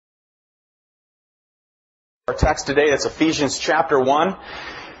Our text today is Ephesians chapter 1.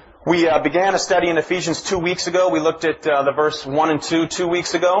 We began a study in Ephesians 2 weeks ago. We looked at the verse 1 and 2 2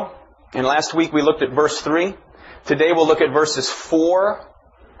 weeks ago. And last week we looked at verse 3. Today we'll look at verses 4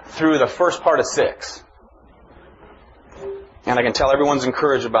 through the first part of 6. And I can tell everyone's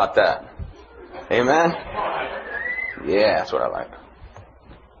encouraged about that. Amen? Yeah, that's what I like.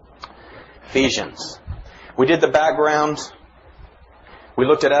 Ephesians. We did the background. We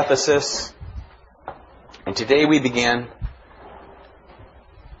looked at Ephesus. And today we begin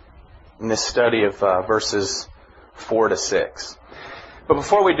in this study of verses 4 to 6. But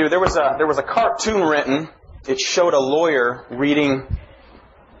before we do, there was a cartoon written. It showed a lawyer reading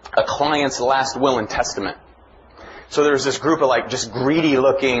a client's last will and testament. So there's this group of just greedy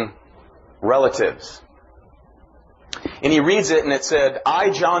looking relatives. And he reads it and it said,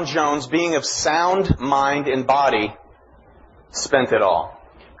 "I, John Jones, being of sound mind and body, spent it all.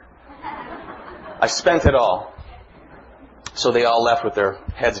 I spent it all." So they all left with their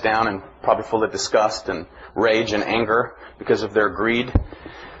heads down and probably full of disgust and rage and anger because of their greed.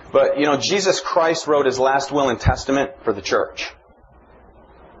 But, Jesus Christ wrote His last will and testament for the church.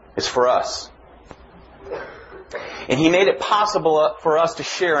 It's for us. And He made it possible for us to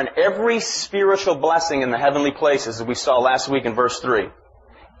share in every spiritual blessing in the heavenly places, as we saw last week in verse 3.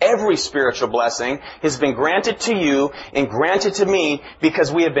 Every spiritual blessing has been granted to you and granted to me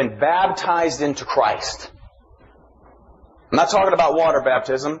because we have been baptized into Christ. I'm not talking about water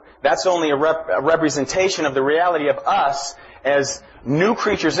baptism. That's only a representation of the reality of us as new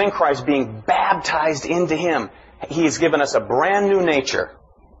creatures in Christ being baptized into Him. He has given us a brand new nature.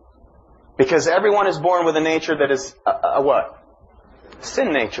 Because everyone is born with a nature that is a what?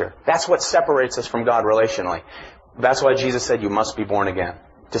 Sin nature. That's what separates us from God relationally. That's why Jesus said you must be born again.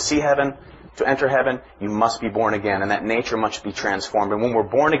 To see heaven, to enter heaven, you must be born again. And that nature must be transformed. And when we're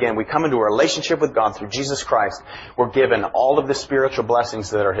born again, we come into a relationship with God through Jesus Christ. We're given all of the spiritual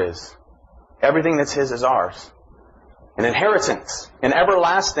blessings that are His. Everything that's His is ours. An inheritance. An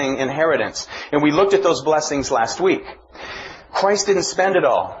everlasting inheritance. And we looked at those blessings last week. Christ didn't spend it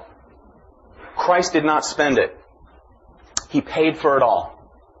all. Christ did not spend it. He paid for it all.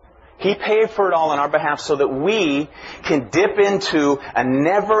 He paid for it all on our behalf so that we can dip into a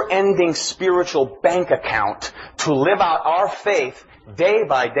never-ending spiritual bank account to live out our faith day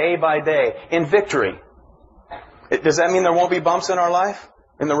by day by day in victory. Does that mean there won't be bumps in our life?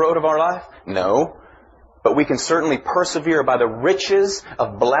 In the road of our life? No. But we can certainly persevere by the riches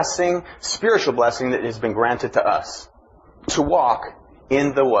of blessing, spiritual blessing that has been granted to us. To walk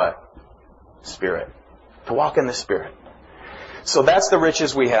in the what? Spirit. To walk in the Spirit. So that's the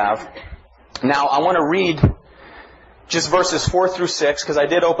riches we have. Now, I want to read just verses 4 through 6, because I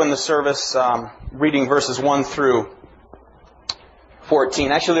did open the service reading verses 1 through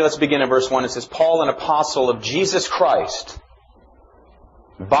 14. Actually, let's begin at verse 1. It says, "Paul, an apostle of Jesus Christ,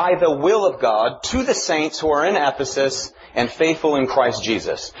 by the will of God, to the saints who are in Ephesus and faithful in Christ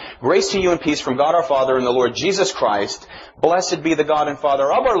Jesus. Grace to you and peace from God our Father and the Lord Jesus Christ. Blessed be the God and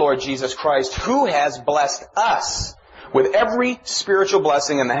Father of our Lord Jesus Christ, who has blessed us with every spiritual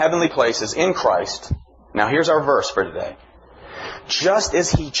blessing in the heavenly places in Christ." Now here's our verse for today. "Just as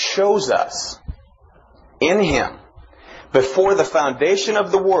He chose us in Him before the foundation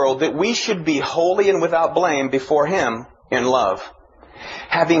of the world, that we should be holy and without blame before Him in love,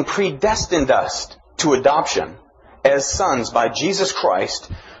 having predestined us to adoption as sons by Jesus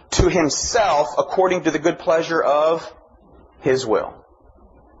Christ to Himself according to the good pleasure of His will,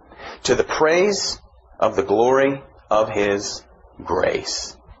 to the praise of the glory of His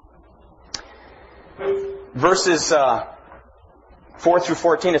grace." Verses 4 through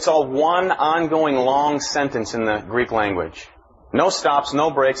 14, it's all one ongoing long sentence in the Greek language. No stops,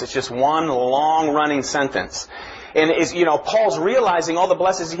 no breaks, it's just one long running sentence. And Paul's realizing all the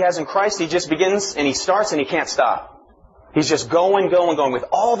blessings he has in Christ. He just begins and he starts and he can't stop. He's just going with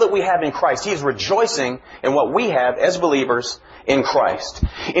all that we have in Christ. He is rejoicing in what we have as believers in Christ.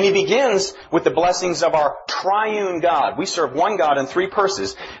 And he begins with the blessings of our triune God. We serve one God in three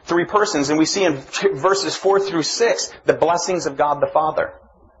persons, and we see in verses 4 through 6 the blessings of God the Father.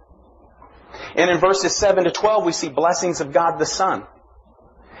 And in verses 7 to 12 we see blessings of God the Son.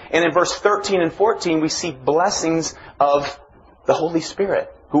 And in verse 13 and 14 we see blessings of the Holy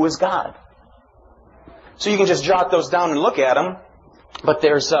Spirit, who is God. So you can just jot those down and look at them. But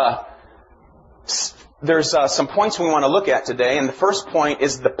there's some points we want to look at today. And the first point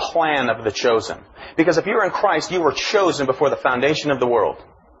is the plan of the chosen. Because if you're in Christ, you were chosen before the foundation of the world.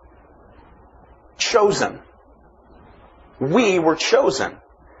 Chosen. We were chosen.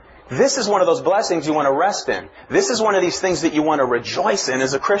 This is one of those blessings you want to rest in. This is one of these things that you want to rejoice in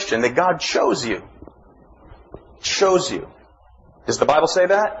as a Christian, that God chose you. chose you. Does the Bible say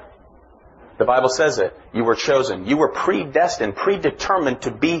that? The Bible says it. You were chosen. You were predestined, predetermined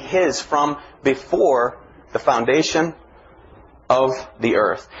to be His from before the foundation of the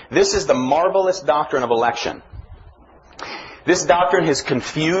earth. This is the marvelous doctrine of election. This doctrine has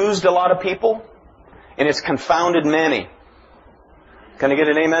confused a lot of people, and it's confounded many. Can I get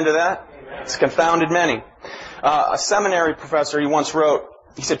an amen to that? Amen. It's confounded many. A seminary professor, he once wrote,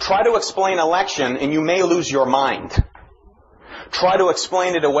 he said, try to explain election and you may lose your mind. Try to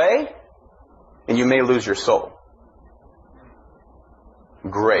explain it away and you may lose your soul.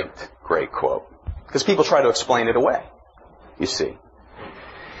 Great quote. Because people try to explain it away, you see.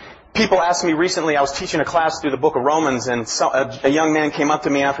 People asked me recently, I was teaching a class through the book of Romans, and a young man came up to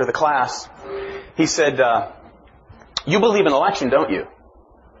me after the class. He said, you believe in election, don't you?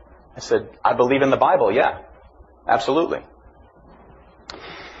 I said, I believe in the Bible, yeah. Absolutely.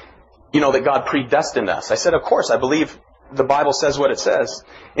 You know that God predestined us. I said, of course, I believe the Bible says what it says.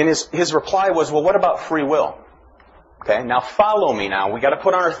 And his reply was, well, what about free will? Okay, now follow me now. We got to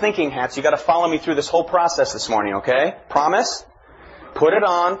put on our thinking hats. You got to follow me through this whole process this morning, okay? Promise? Put it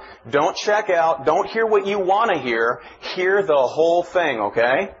on. Don't check out. Don't hear what you want to hear. Hear the whole thing,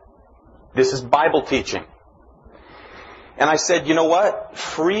 okay? This is Bible teaching. And I said, you know what?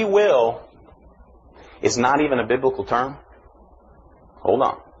 Free will is not even a biblical term. Hold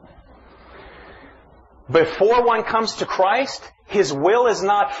on. Before one comes to Christ, His will is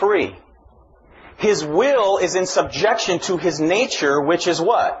not free. His will is in subjection to His nature, which is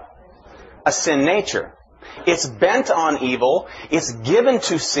what? A sin nature. It's bent on evil, it's given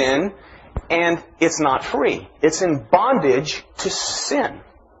to sin, and it's not free. It's in bondage to sin.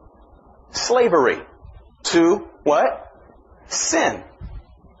 Slavery to what? Sin.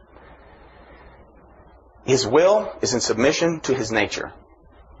 His will is in submission to His nature.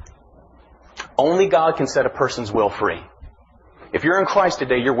 Only God can set a person's will free. If you're in Christ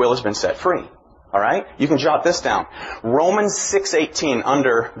today, your will has been set free. All right? You can jot this down. Romans 6:18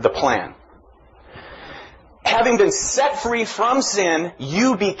 under the plan. Having been set free from sin,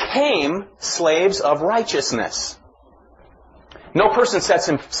 you became slaves of righteousness. No person sets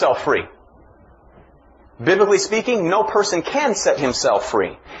himself free. Biblically speaking, no person can set himself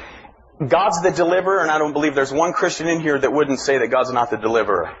free. God's the deliverer, and I don't believe there's one Christian in here that wouldn't say that God's not the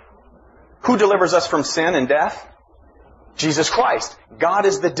deliverer. Who delivers us from sin and death? Jesus Christ. God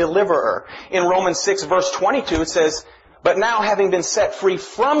is the deliverer. In Romans 6 verse 22 it says, but now having been set free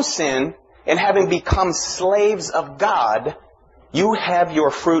from sin and having become slaves of God, you have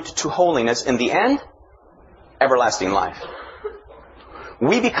your fruit to holiness. In the end, everlasting life.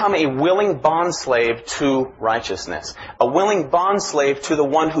 We become a willing bondslave to righteousness. A willing bondslave to the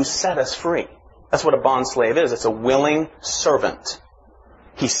one who set us free. That's what a bondslave is. It's a willing servant.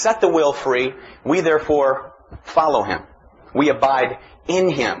 He set the will free. We therefore follow Him. We abide in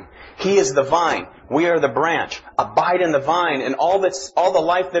Him. He is the vine. We are the branch. Abide in the vine. And all the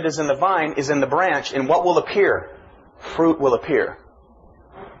life that is in the vine is in the branch. And what will appear? Fruit will appear.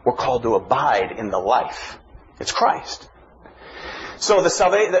 We're called to abide in the life. It's Christ. So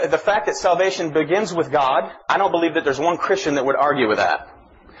the fact that salvation begins with God, I don't believe that there's one Christian that would argue with that.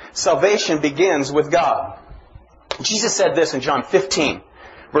 Salvation begins with God. Jesus said this in John 15,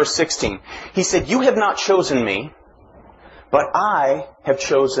 verse 16. He said, you have not chosen me, but I have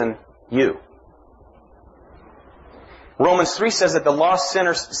chosen you. Romans 3 says that the lost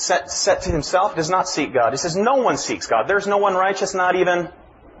sinner set to himself does not seek God. He says no one seeks God. There's no one righteous, not even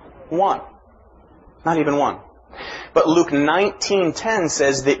one. Not even one. But Luke 19:10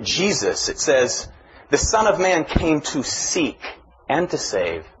 says that Jesus, it says, the Son of Man came to seek and to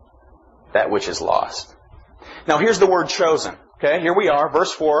save that which is lost. Now here's the word chosen. Okay, here we are,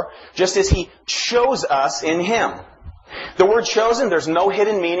 verse 4. Just as He chose us in Him. The word chosen, there's no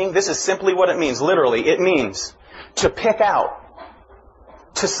hidden meaning. This is simply what it means. Literally, it means to pick out,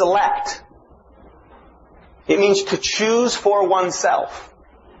 to select. It means to choose for oneself.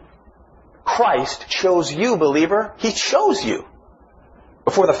 Christ chose you, believer. He chose you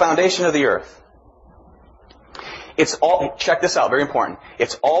before the foundation of the earth. Check this out, very important.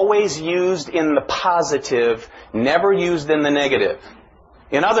 It's always used in the positive, never used in the negative.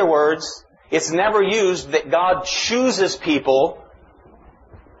 In other words, it's never used that God chooses people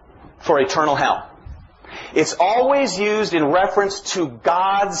for eternal hell. It's always used in reference to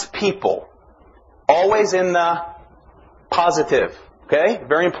God's people. Always in the positive. Okay?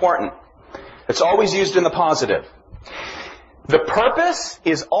 Very important. It's always used in the positive. The purpose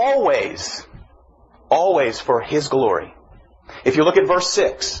is always for His glory. If you look at verse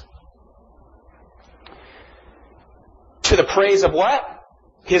 6. To the praise of what?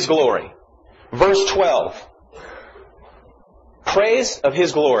 His glory. Verse 12. praise of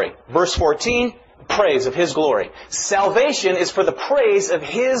His glory. Verse 14, praise of His glory. Salvation is for the praise of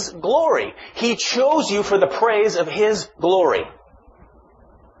His glory. He chose you for the praise of His glory.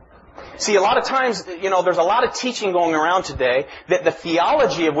 See, a lot of times, there's a lot of teaching going around today that the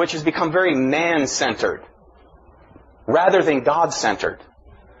theology of which has become very man-centered rather than God-centered.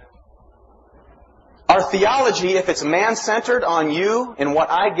 Our theology, if it's man-centered on you and what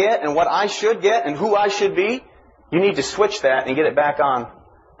I get and what I should get and who I should be, you need to switch that and get it back on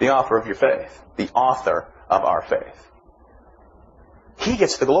the author of your faith, the author of our faith. He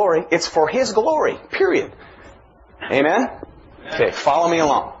gets the glory. It's for His glory, period. Amen? Okay, follow me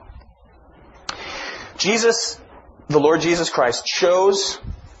along. Jesus, the Lord Jesus Christ, chose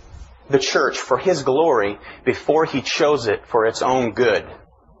the church for His glory before He chose it for its own good.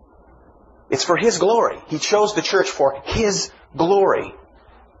 It's for His glory. He chose the church for His glory.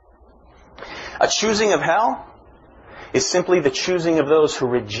 A choosing of hell is simply the choosing of those who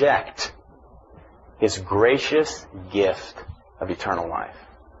reject His gracious gift of eternal life.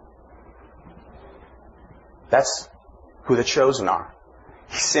 That's who the chosen are.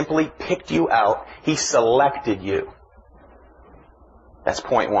 He simply picked you out. He selected you. That's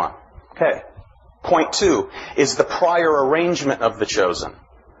point one. Okay. Point two is the prior arrangement of the chosen.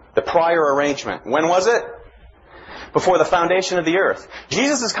 The prior arrangement. When was it? Before the foundation of the earth.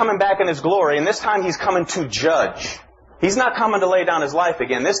 Jesus is coming back in His glory, and this time He's coming to judge. He's not coming to lay down His life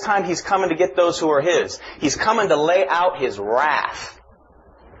again. This time He's coming to get those who are His. He's coming to lay out His wrath.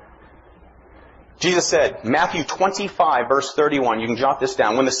 Jesus said, Matthew 25, verse 31, you can jot this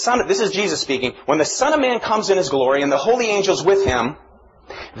down. This is Jesus speaking, when the Son of Man comes in His glory and the holy angels with Him,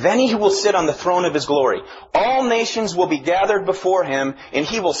 then He will sit on the throne of His glory. All nations will be gathered before Him, and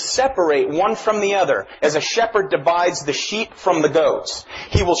He will separate one from the other, as a shepherd divides the sheep from the goats.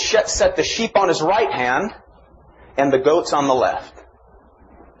 He will set the sheep on His right hand, and the goats on the left.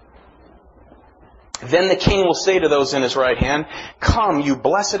 Then the King will say to those in His right hand, Come, you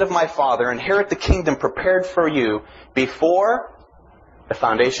blessed of my Father, inherit the kingdom prepared for you before the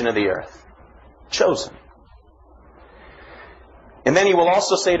foundation of the earth. Chosen. And then He will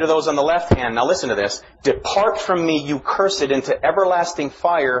also say to those on the left hand, now listen to this, Depart from me, you cursed, into everlasting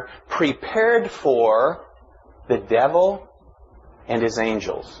fire, prepared for the devil and his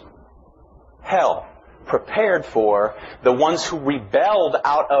angels. Hell, prepared for the ones who rebelled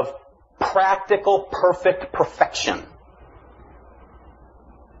out of practical, perfect perfection.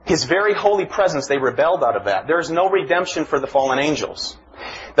 His very holy presence, they rebelled out of that. There is no redemption for the fallen angels.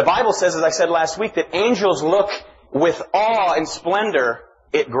 The Bible says, as I said last week, that angels look with awe and splendor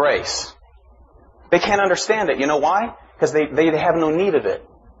at grace. They can't understand it. You know why? Because they have no need of it.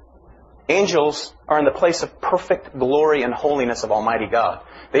 Angels are in the place of perfect glory and holiness of Almighty God.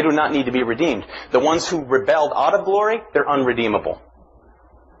 They do not need to be redeemed. The ones who rebelled out of glory, they're unredeemable.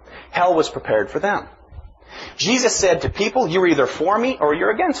 Hell was prepared for them. Jesus said to people, you're either for me or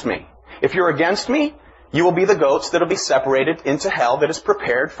you're against me. If you're against me, you will be the goats that will be separated into hell that is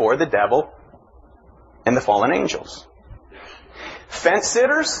prepared for the devil and the fallen angels. Fence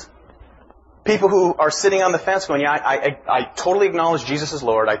sitters, people who are sitting on the fence going, yeah, I totally acknowledge Jesus is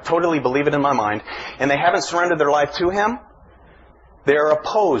Lord. I totally believe it in my mind. And they haven't surrendered their life to Him. They are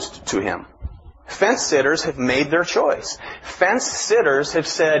opposed to Him. Fence sitters have made their choice. Fence sitters have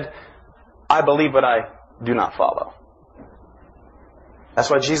said, I believe but I do not follow. That's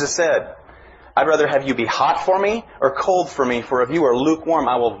why Jesus said, I'd rather have you be hot for me or cold for me, for if you are lukewarm,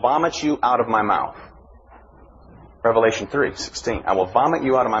 I will vomit you out of my mouth. Revelation 3:16. I will vomit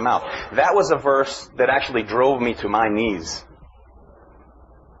you out of my mouth. That was a verse that actually drove me to my knees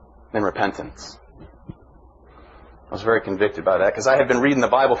in repentance. I was very convicted by that because I had been reading the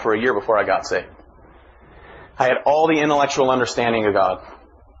Bible for a year before I got saved. I had all the intellectual understanding of God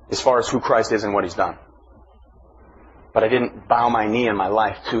as far as who Christ is and what He's done. But I didn't bow my knee in my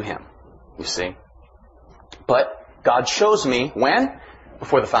life to Him, you see. But God chose me when?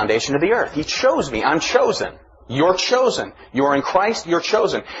 Before the foundation of the earth. He chose me. I'm chosen. You're chosen. You're in Christ, you're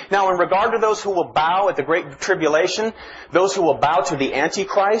chosen. Now, in regard to those who will bow at the great tribulation, those who will bow to the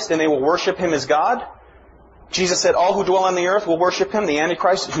Antichrist and they will worship him as God, Jesus said, all who dwell on the earth will worship him, the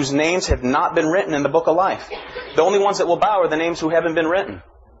Antichrist, whose names have not been written in the book of life. The only ones that will bow are the names who haven't been written.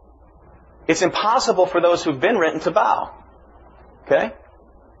 It's impossible for those who've been written to bow. Okay?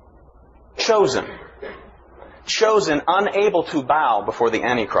 Chosen. Chosen, unable to bow before the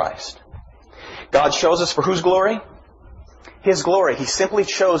Antichrist. God chose us for whose glory? His glory. He simply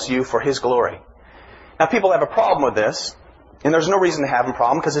chose you for His glory. Now, people have a problem with this, and there's no reason to have a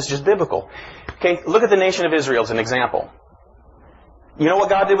problem because it's just biblical. Okay, look at the nation of Israel as an example. You know what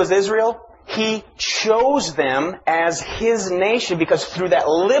God did with Israel? He chose them as His nation because through that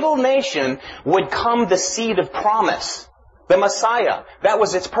little nation would come the seed of promise, the Messiah. That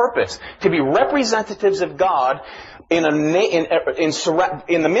was its purpose, to be representatives of God in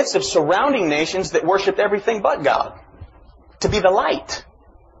the midst of surrounding nations that worshipped everything but God. To be the light.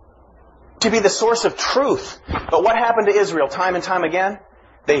 To be the source of truth. But what happened to Israel time and time again?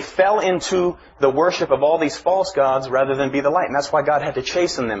 They fell into the worship of all these false gods rather than be the light. And that's why God had to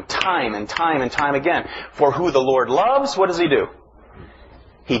chasten them time and time and time again. For who the Lord loves, what does He do?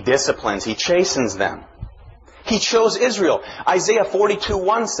 He disciplines. He chastens them. He chose Israel. Isaiah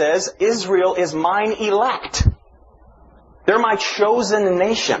 42:1 says, Israel is mine elect. They're my chosen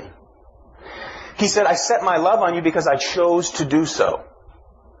nation. He said, I set my love on you because I chose to do so.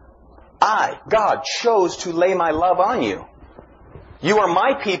 I, God, chose to lay my love on you. You are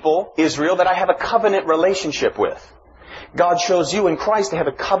my people, Israel, that I have a covenant relationship with. God chose you in Christ to have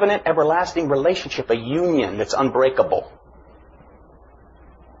a covenant, everlasting relationship, a union that's unbreakable.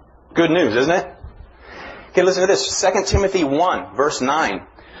 Good news, isn't it? Okay, listen to this. 2 Timothy 1, verse 9.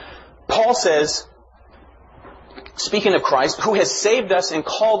 Paul says, speaking of Christ, who has saved us and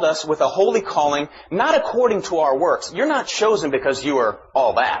called us with a holy calling, not according to our works. You're not chosen because you are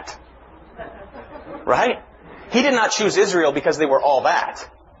all that. Right? He did not choose Israel because they were all that.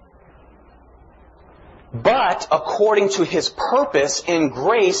 But according to His purpose in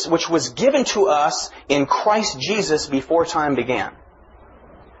grace, which was given to us in Christ Jesus before time began.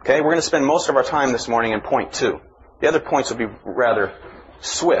 Okay, we're going to spend most of our time this morning in point 2. The other points will be rather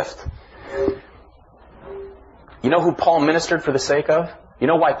swift. You know who Paul ministered for the sake of? You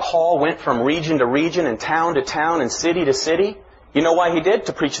know why Paul went from region to region and town to town and city to city? You know why he did?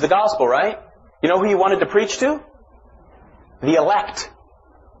 To preach the gospel, right? You know who he wanted to preach to? The elect.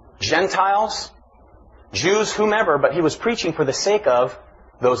 Gentiles, Jews, whomever, but he was preaching for the sake of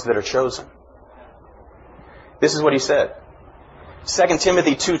those that are chosen. This is what he said. 2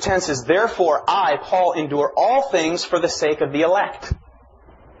 Timothy 2:10 says, Therefore I, Paul, endure all things for the sake of the elect,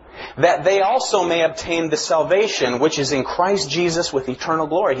 that they also may obtain the salvation which is in Christ Jesus with eternal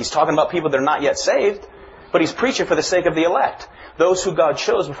glory. He's talking about people that are not yet saved, but he's preaching for the sake of the elect. Those who God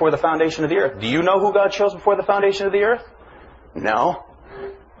chose before the foundation of the earth. Do you know who God chose before the foundation of the earth? No.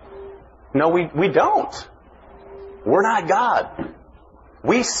 No, we don't. We're not God.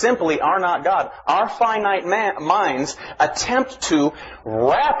 We simply are not God. Our finite minds attempt to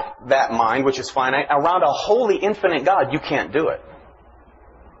wrap that mind, which is finite, around a holy, infinite God. You can't do it.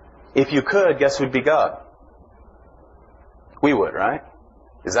 If you could, guess who'd be God? We would, right?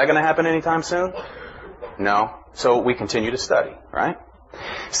 Is that going to happen anytime soon? No. So we continue to study, right?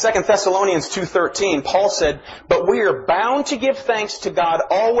 2 Thessalonians 2:13, Paul said, But we are bound to give thanks to God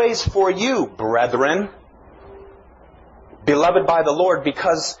always for you, brethren, beloved by the Lord,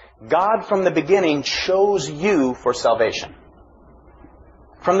 because God from the beginning chose you for salvation.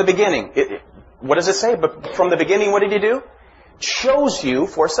 From the beginning. What does it say? But from the beginning, what did He do? Chose you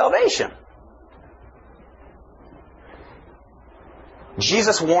for salvation.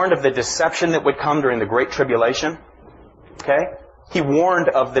 Jesus warned of the deception that would come during the Great Tribulation. Okay? He warned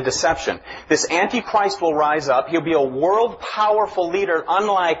of the deception. This Antichrist will rise up. He'll be a world powerful leader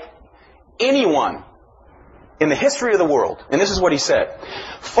unlike anyone in the history of the world. And this is what he said.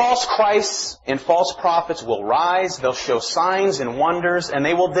 False Christs and false prophets will rise. They'll show signs and wonders, and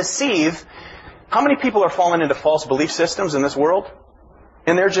they will deceive. How many people are falling into false belief systems in this world?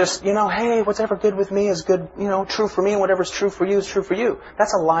 And they're just, hey, whatever good with me is good, true for me, and whatever's true for you is true for you.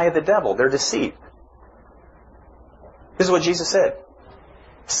 That's a lie of the devil. They're deceived. This is what Jesus said.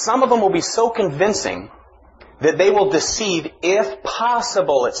 Some of them will be so convincing that they will deceive, if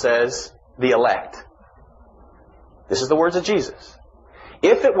possible, it says, the elect. This is the words of Jesus.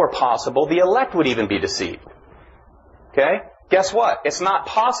 If it were possible, the elect would even be deceived. Okay? Guess what? It's not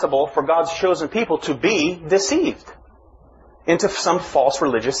possible for God's chosen people to be deceived into some false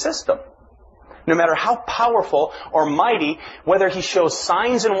religious system. No matter how powerful or mighty, whether He shows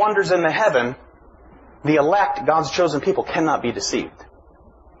signs and wonders in the heaven, the elect, God's chosen people, cannot be deceived.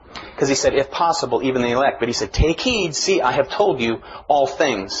 Because He said, if possible, even the elect. But He said, take heed, see, I have told you all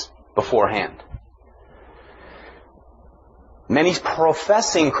things beforehand. Many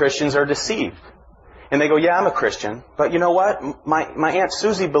professing Christians are deceived. And they go, yeah, I'm a Christian. But you know what? My Aunt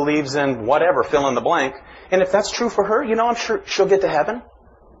Susie believes in whatever, fill in the blank. And if that's true for her, I'm sure she'll get to heaven.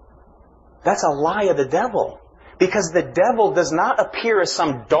 That's a lie of the devil. Because the devil does not appear as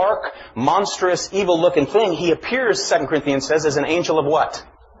some dark, monstrous, evil-looking thing. He appears, 2 Corinthians says, as an angel of what?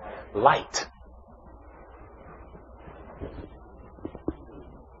 Light.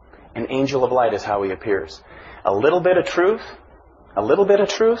 An angel of light is how he appears. A little bit of truth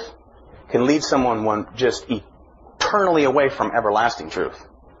can lead someone just eternally away from everlasting truth.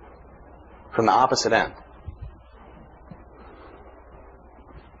 From the opposite end.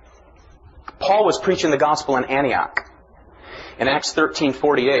 Paul was preaching the gospel in Antioch. In Acts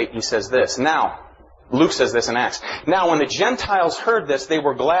 13:48, he says this. Now, Luke says this in Acts. Now, when the Gentiles heard this, they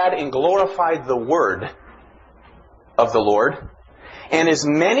were glad and glorified the word of the Lord. And as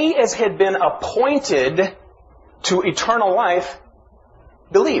many as had been appointed to eternal life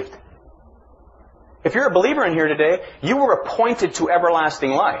believed. If you're a believer in here today, you were appointed to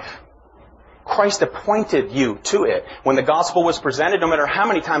everlasting life. Christ appointed you to it. When the gospel was presented, no matter how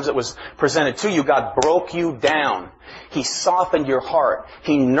many times it was presented to you, God broke you down. He softened your heart.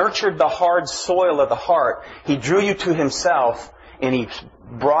 He nurtured the hard soil of the heart. He drew you to Himself, and He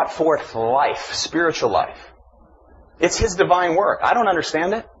brought forth life, spiritual life. It's His divine work. I don't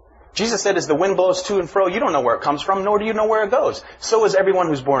understand it. Jesus said, as the wind blows to and fro, you don't know where it comes from, nor do you know where it goes. So is everyone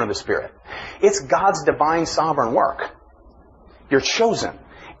who's born of the Spirit. It's God's divine sovereign work. You're chosen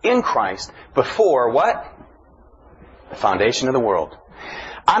in Christ before what? The foundation of the world.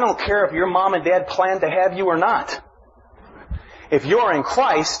 I don't care if your mom and dad planned to have you or not. If you're in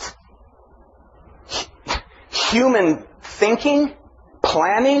Christ, human thinking,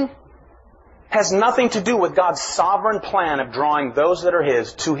 planning, has nothing to do with God's sovereign plan of drawing those that are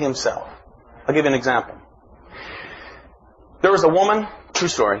His to Himself. I'll give you an example. There was a woman, true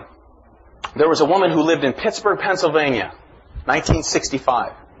story, there was a woman who lived in Pittsburgh, Pennsylvania,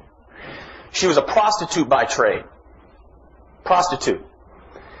 1965. She was a prostitute by trade. Prostitute.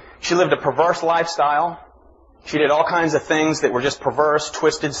 She lived a perverse lifestyle. She did all kinds of things that were just perverse,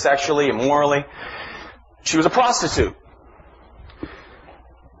 twisted sexually, immorally. She was a prostitute.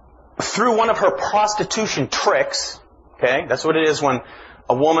 Through one of her prostitution tricks, okay, that's what it is when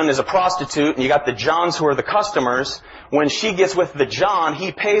a woman is a prostitute and you got the Johns who are the customers. When she gets with the John,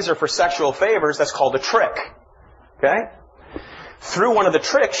 he pays her for sexual favors. That's called a trick. Okay? Through one of the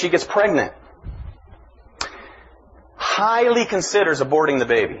tricks, she gets pregnant. Highly considers aborting the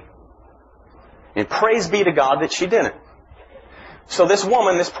baby. And praise be to God that she didn't. So this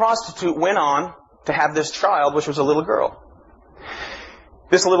woman, this prostitute, went on to have this child, which was a little girl.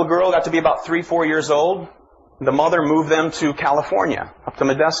 This little girl got to be about 3-4 years old. The mother moved them to California, up to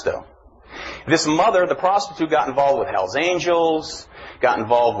Modesto. This mother, the prostitute, got involved with Hell's Angels, got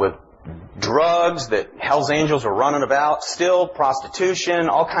involved with drugs that Hell's Angels were running about, still prostitution,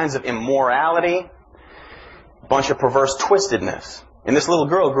 all kinds of immorality, a bunch of perverse twistedness. And this little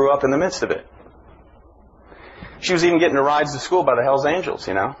girl grew up in the midst of it. She was even getting her rides to school by the Hell's Angels,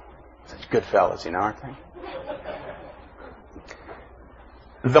 you know. Such good fellas, you know, aren't they?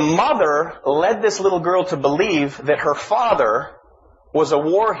 The mother led this little girl to believe that her father was a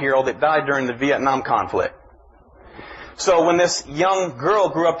war hero that died during the Vietnam conflict. So when this young girl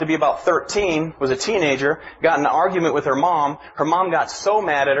grew up to be about 13, was a teenager, got in an argument with her mom got so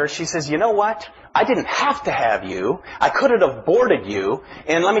mad at her, she says, you know what? I didn't have to have you. I could have aborted you.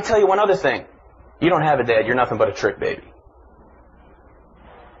 And let me tell you one other thing. You don't have a dad. You're nothing but a trick baby.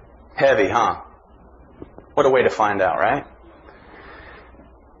 Heavy, huh? What a way to find out, right?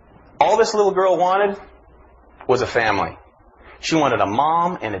 All this little girl wanted was a family. She wanted a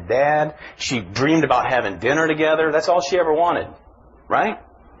mom and a dad. She dreamed about having dinner together. That's all she ever wanted, right?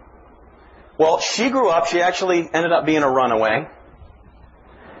 Well, she grew up. She actually ended up being a runaway.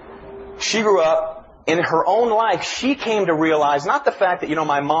 She grew up. In her own life, she came to realize not the fact that, you know,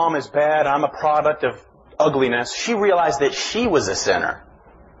 my mom is bad, I'm a product of ugliness. She realized that she was a sinner.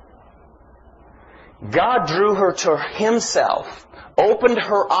 God drew her to Himself, opened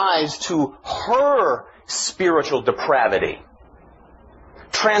her eyes to her spiritual depravity,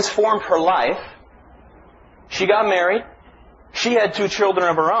 transformed her life. She got married. She had 2 children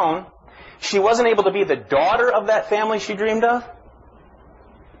of her own. She wasn't able to be the daughter of that family she dreamed of.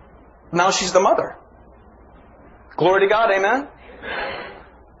 Now she's the mother. Glory to God, amen?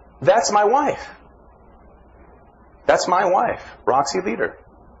 That's my wife. That's my wife, Roxy Leader.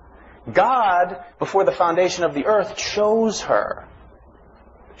 God, before the foundation of the earth, chose her.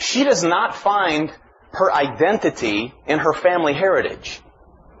 She does not find her identity in her family heritage.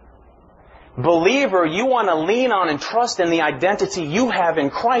 Believer, you want to lean on and trust in the identity you have in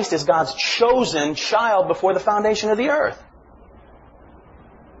Christ as God's chosen child before the foundation of the earth.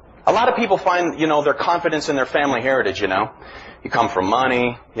 A lot of people find, you know, their confidence in their family heritage, you know. You come from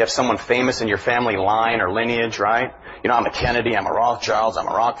money. You have someone famous in your family line or lineage, right? You know, I'm a Kennedy, I'm a Rothschild, I'm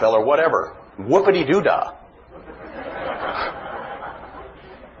a Rockefeller, whatever. Whoopity-doo-dah.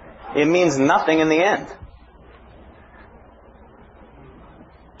 It means nothing in the end.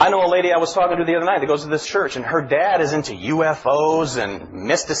 I know a lady I was talking to the other night that goes to this church, and her dad is into UFOs and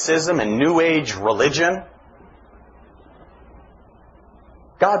mysticism and New Age religion.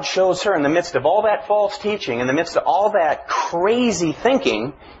 God chose her in the midst of all that false teaching, in the midst of all that crazy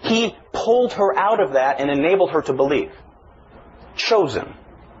thinking. He pulled her out of that and enabled her to believe. Chosen.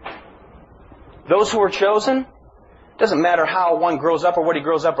 Those who are chosen, doesn't matter how one grows up or what he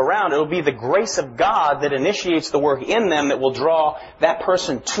grows up around, it'll be the grace of God that initiates the work in them that will draw that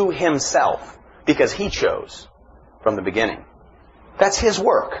person to Himself, because He chose from the beginning. That's His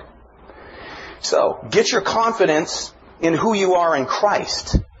work. So, get your confidence in who you are in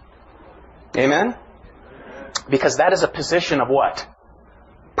Christ. Amen? Because that is a position of what?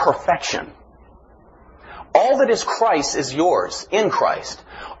 Perfection. All that is Christ is yours in Christ.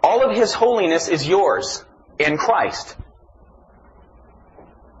 All of His holiness is yours in Christ.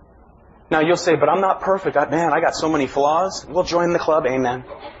 Now you'll say, but I'm not perfect. Man, I got so many flaws. We'll join the club. Amen.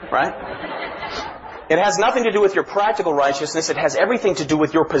 Right? It has nothing to do with your practical righteousness. It has everything to do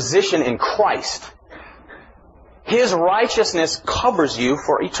with your position in Christ. His righteousness covers you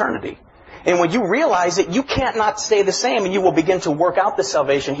for eternity. And when you realize it, you can't not stay the same, and you will begin to work out the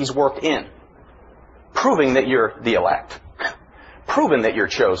salvation He's worked in. Proving that you're the elect. Proving that you're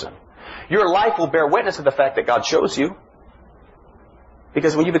chosen. Your life will bear witness to the fact that God chose you.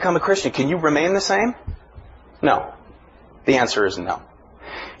 Because when you become a Christian, can you remain the same? No. The answer is no.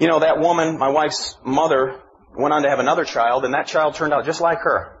 You know, that woman, my wife's mother, went on to have another child, and that child turned out just like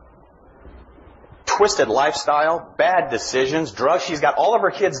her. Twisted lifestyle, bad decisions, drugs. She's got all of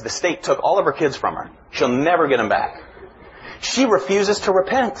her kids. The state took all of her kids from her. She'll never get them back. She refuses to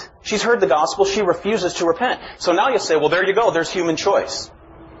repent. She's heard the gospel. She refuses to repent. So now you'll say, well, there you go. There's human choice.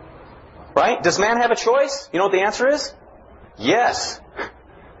 Right? Does man have a choice? You know what the answer is? Yes.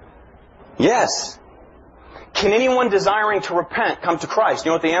 Yes. Can anyone desiring to repent come to Christ?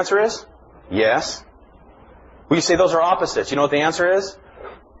 You know what the answer is? Yes. Well, you say those are opposites. You know what the answer is?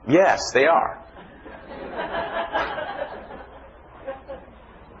 Yes, they are.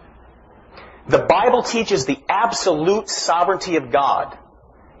 The Bible teaches the absolute sovereignty of God.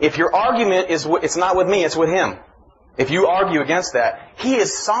 If your argument is, it's not with me, it's with Him. If you argue against that, He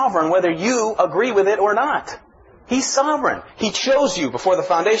is sovereign whether you agree with it or not. He's sovereign. He chose you before the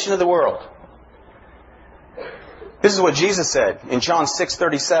foundation of the world. This is what Jesus said in John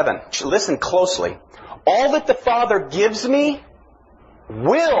 6:37. Listen closely. All that the Father gives me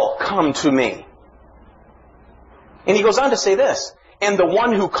will come to me. And He goes on to say this. And the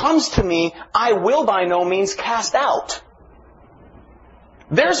one who comes to me, I will by no means cast out.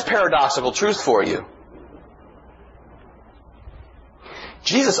 There's paradoxical truth for you.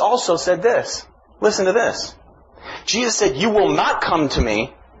 Jesus also said this. Listen to this. Jesus said, you will not come to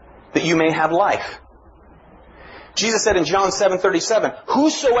me that you may have life. Jesus said in John 7:37,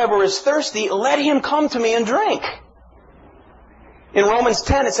 whosoever is thirsty, let him come to me and drink. In Romans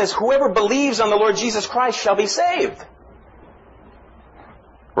 10 it says, whoever believes on the Lord Jesus Christ shall be saved.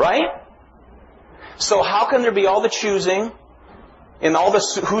 Right? So how can there be all the choosing and all the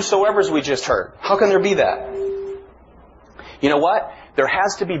whosoevers we just heard? How can there be that? You know what? There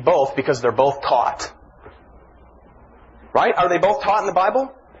has to be both because they're both taught. Right? Are they both taught in the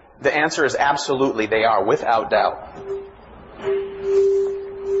Bible? The answer is absolutely they are, without doubt.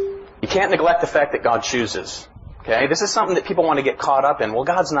 You can't neglect the fact that God chooses. Okay? This is something that people want to get caught up in. Well,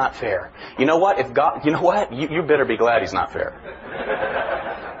 God's not fair. You know what? You better be glad He's not fair.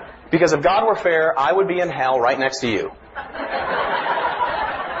 Because if God were fair, I would be in hell right next to you.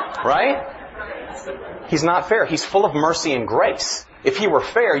 Right? He's not fair. He's full of mercy and grace. If He were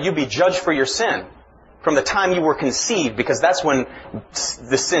fair, you'd be judged for your sin from the time you were conceived, because that's when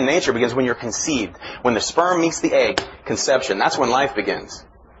the sin nature begins, when you're conceived. When the sperm meets the egg, conception, that's when life begins.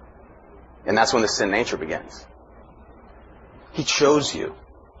 And that's when the sin nature begins. He chose you.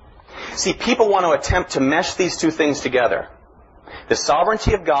 See, people want to attempt to mesh these two things together. The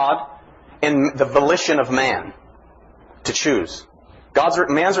sovereignty of God and the volition of man to choose.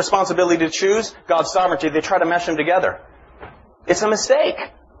 Man's responsibility to choose, God's sovereignty, they try to mesh them together. It's a mistake.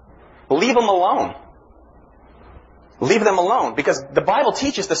 Leave them alone. Leave them alone. Because the Bible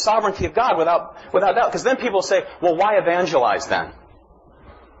teaches the sovereignty of God without doubt. Because then people say, well, why evangelize then?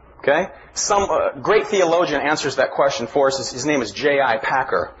 Okay? Some great theologian answers that question for us. His name is J.I.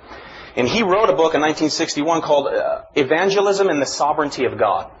 Packer. And he wrote a book in 1961 called Evangelism and the Sovereignty of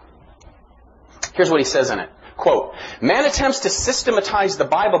God. Here's what he says in it. Quote, man attempts to systematize the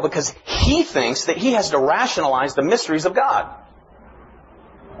Bible because he thinks that he has to rationalize the mysteries of God,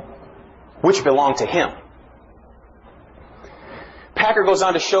 which belong to Him. Packer goes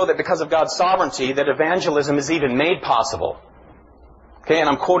on to show that because of God's sovereignty, that evangelism is even made possible. Okay, and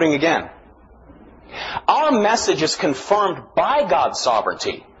I'm quoting again. Our message is confirmed by God's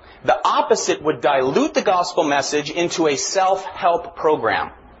sovereignty. The opposite would dilute the gospel message into a self-help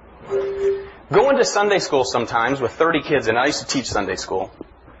program. Go into Sunday school sometimes with 30 kids, and I used to teach Sunday school.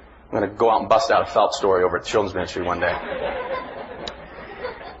 I'm going to go out and bust out a Phelps story over at the children's ministry one day.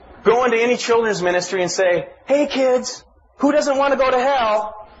 Go into any children's ministry and say, hey kids, who doesn't want to go to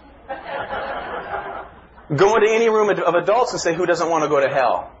hell? Go into any room of adults and say, who doesn't want to go to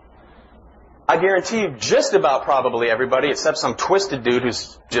hell? I guarantee you just about probably everybody, except some twisted dude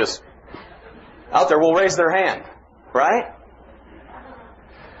who's just out there, will raise their hand. Right?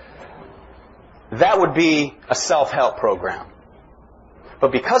 That would be a self-help program.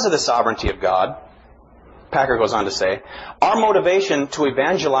 But because of the sovereignty of God, Packer goes on to say, our motivation to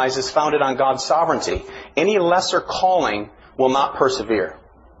evangelize is founded on God's sovereignty. Any lesser calling will not persevere.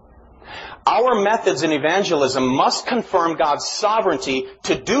 Our methods in evangelism must confirm God's sovereignty.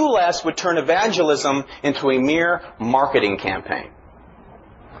 To do less would turn evangelism into a mere marketing campaign.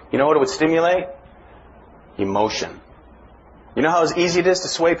 You know what it would stimulate? Emotion. You know how easy it is to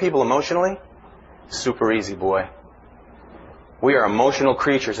sway people emotionally? Super easy, boy. We are emotional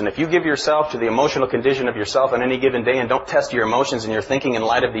creatures, and if you give yourself to the emotional condition of yourself on any given day and don't test your emotions and your thinking in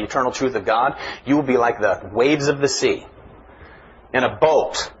light of the eternal truth of God, you will be like the waves of the sea in a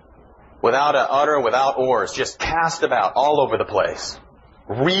boat without an udder, without oars, just cast about all over the place,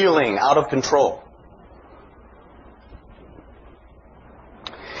 reeling out of control.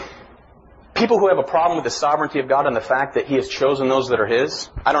 People who have a problem with the sovereignty of God and the fact that He has chosen those that are His,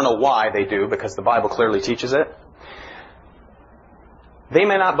 I don't know why they do, because the Bible clearly teaches it. They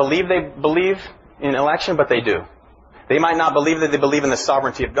may not believe they believe in election, but they do. They might not believe that they believe in the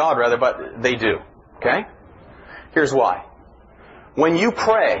sovereignty of God, rather, but they do. Okay? Here's why. When you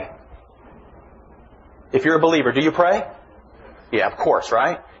pray, if you're a believer, do you pray? Yeah, of course,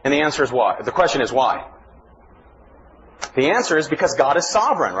 right? And the answer is why? The question is why? The answer is because God is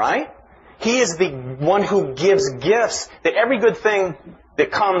sovereign, right? He is the one who gives gifts. That every good thing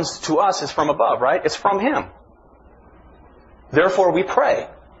that comes to us is from above, right? It's from Him. Therefore, we pray.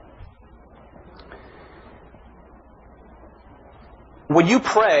 When you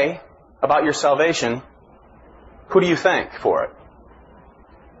pray about your salvation, who do you thank for it?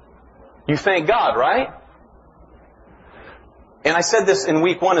 You thank God, right? And I said this in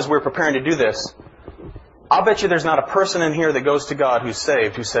week 1 as we were preparing to do this. I'll bet you there's not a person in here that goes to God who's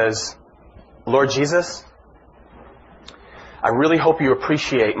saved who says, Lord Jesus, I really hope you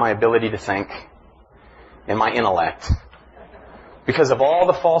appreciate my ability to think and my intellect. Because of all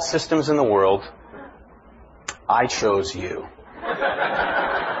the false systems in the world, I chose you.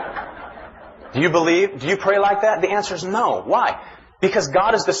 Do you believe? Do you pray like that? The answer is no. Why? Because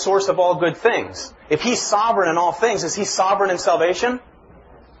God is the source of all good things. If He's sovereign in all things, is He sovereign in salvation?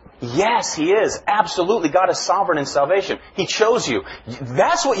 Yes, He is. Absolutely. God is sovereign in salvation. He chose you.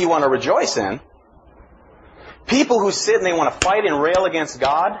 That's what you want to rejoice in. People who sit and they want to fight and rail against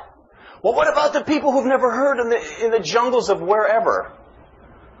God. Well, what about the people who've never heard in the jungles of wherever?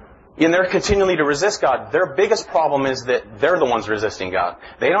 And they're continually to resist God. Their biggest problem is that they're the ones resisting God.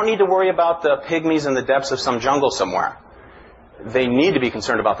 They don't need to worry about the pygmies in the depths of some jungle somewhere. They need to be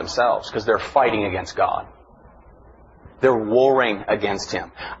concerned about themselves because they're fighting against God. They're warring against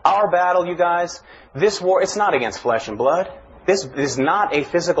Him. Our battle, you guys, this war, it's not against flesh and blood. This is not a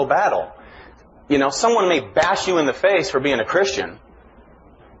physical battle. You know, someone may bash you in the face for being a Christian.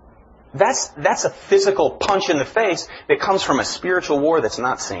 That's a physical punch in the face that comes from a spiritual war that's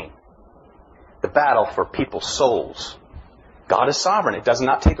not seen. The battle for people's souls. God is sovereign. It does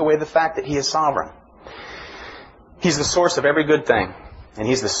not take away the fact that He is sovereign. He's the source of every good thing. And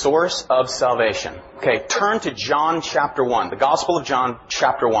He's the source of salvation. Okay, turn to John chapter 1. The Gospel of John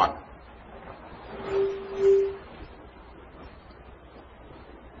chapter 1.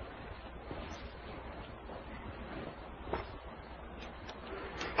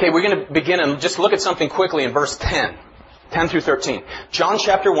 Okay, we're going to begin and just look at something quickly in verse 10. 10 through 13. John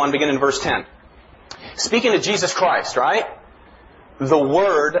chapter 1, begin in verse 10. Speaking of Jesus Christ, right? The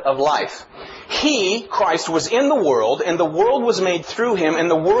Word of life. He, Christ, was in the world, and the world was made through Him,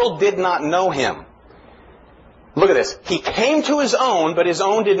 and the world did not know Him. Look at this. He came to His own, but His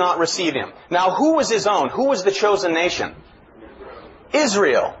own did not receive Him. Now, who was His own? Who was the chosen nation?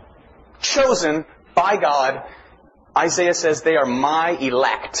 Israel. Chosen by God. Isaiah says they are my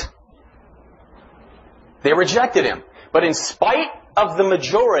elect. They rejected Him. But in spite of the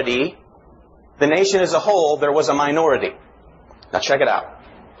majority, the nation as a whole, there was a minority. Now check it out.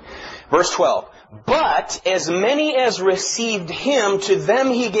 Verse 12. But as many as received Him, to them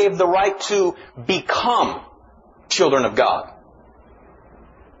He gave the right to become children of God.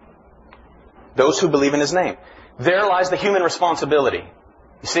 Those who believe in His name. There lies the human responsibility.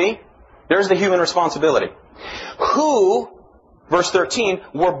 You see? There's the human responsibility. Who, verse 13,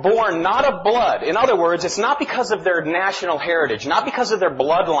 were born not of blood. In other words, it's not because of their national heritage, not because of their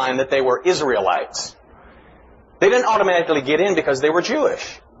bloodline that they were Israelites. They didn't automatically get in because they were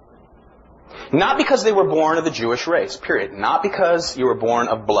Jewish. Not because they were born of the Jewish race, period. Not because you were born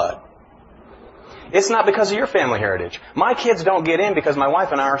of blood. It's not because of your family heritage. My kids don't get in because my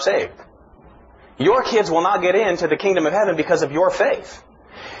wife and I are saved. Your kids will not get into the kingdom of heaven because of your faith.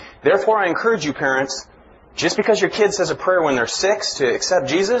 Therefore, I encourage you, parents, just because your kid says a prayer when they're 6 to accept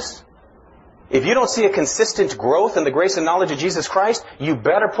Jesus, if you don't see a consistent growth in the grace and knowledge of Jesus Christ, you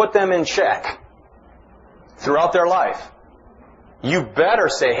better put them in check throughout their life. You better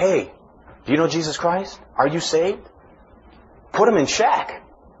say, hey, do you know Jesus Christ? Are you saved? Put them in check.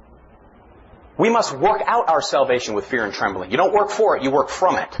 We must work out our salvation with fear and trembling. You don't work for it, you work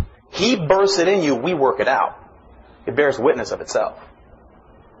from it. He births it in you, we work it out. It bears witness of itself.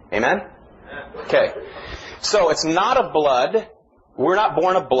 Amen? Okay. So it's not of blood. We're not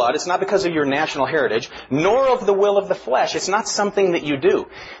born of blood. It's not because of your national heritage, nor of the will of the flesh. It's not something that you do.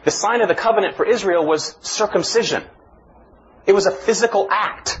 The sign of the covenant for Israel was circumcision. It was a physical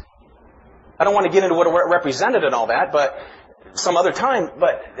act. I don't want to get into what it represented and all that, but some other time,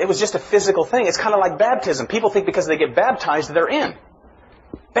 but it was just a physical thing. It's kind of like baptism. People think because they get baptized, they're in.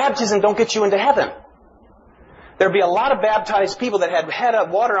 Baptism don't get you into heaven. There'll be a lot of baptized people that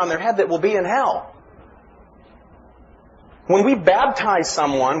had water on their head that will be in hell. When we baptize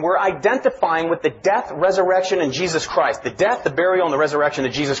someone, we're identifying with the death, resurrection, and Jesus Christ. The death, the burial, and the resurrection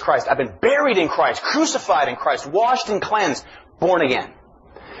of Jesus Christ. I've been buried in Christ, crucified in Christ, washed and cleansed, born again.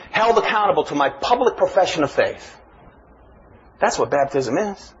 Held accountable to my public profession of faith. That's what baptism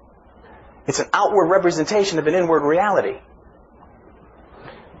is. It's an outward representation of an inward reality.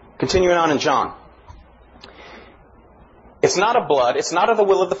 Continuing on in John. It's not of blood, it's not of the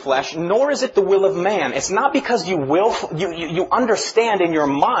will of the flesh, nor is it the will of man. It's not because you understand in your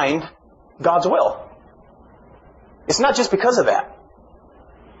mind God's will. It's not just because of that.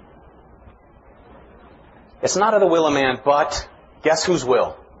 It's not of the will of man, but guess whose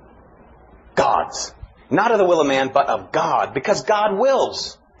will? God's. Not of the will of man, but of God, because God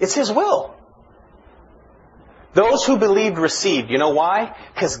wills. It's His will. Those who believed received. You know why?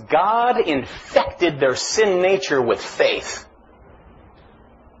 Because God infected their sin nature with faith.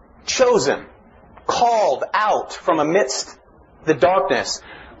 Chosen. Called out from amidst the darkness.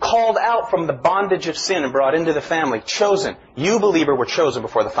 Called out from the bondage of sin and brought into the family. Chosen. You, believer, were chosen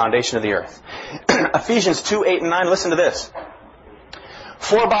before the foundation of the earth. Ephesians 2, 8, and 9. Listen to this.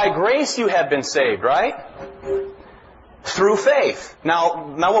 For by grace you have been saved, right? Through faith.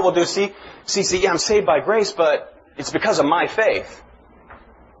 Now what we'll do, see, I'm saved by grace, but it's because of my faith.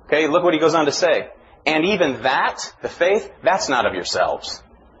 Okay, look what he goes on to say. And even that, the faith, that's not of yourselves.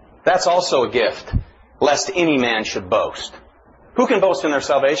 That's also a gift, lest any man should boast. Who can boast in their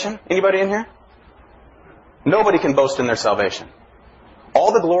salvation? Anybody in here? Nobody can boast in their salvation.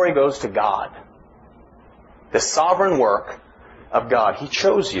 All the glory goes to God. The sovereign work of God. He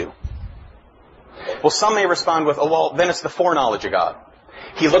chose you. Well, some may respond with, oh, well, then it's the foreknowledge of God.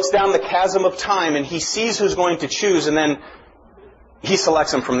 He looks down the chasm of time and He sees who's going to choose and then He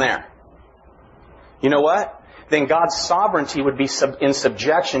selects them from there. You know what? Then God's sovereignty would be in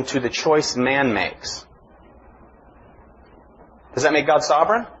subjection to the choice man makes. Does that make God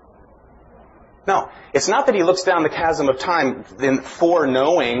sovereign? No. It's not that He looks down the chasm of time in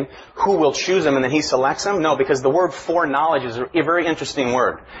foreknowing who will choose Him and then He selects them. No, because the word foreknowledge is a very interesting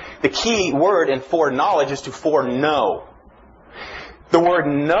word. The key word in foreknowledge is to foreknow. The word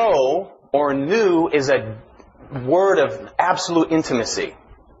know or knew is a word of absolute intimacy.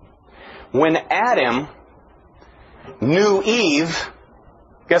 When Adam knew Eve,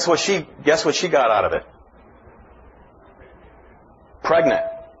 guess what she got out of it? Pregnant.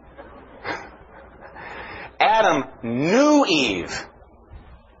 Adam knew Eve.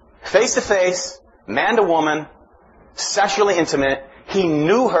 Face to face, man to woman, sexually intimate. He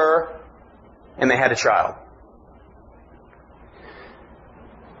knew her, and they had a child.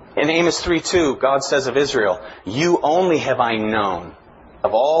 In Amos 3:2, God says of Israel, you only have I known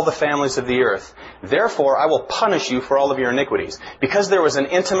of all the families of the earth. Therefore, I will punish you for all of your iniquities. Because there was an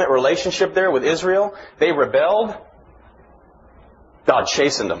intimate relationship there with Israel, they rebelled. God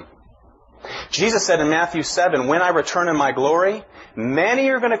chastened them. Jesus said in Matthew 7, when I return in my glory, many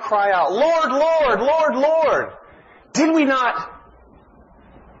are going to cry out, Lord, Lord, Lord, Lord. Did we not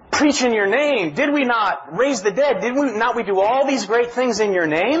preach in your name? Did we not raise the dead? Did we not do all these great things in your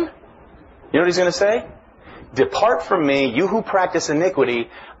name? You know what He's going to say? Depart from me, you who practice iniquity.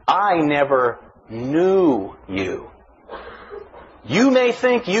 I never knew you. You may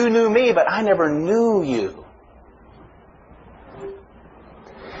think you knew me, but I never knew you.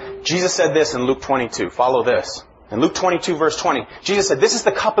 Jesus said this in Luke 22. Follow this. In Luke 22, verse 20, Jesus said, "This is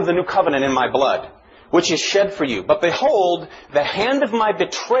the cup of the new covenant in my blood, which is shed for you. But behold, the hand of my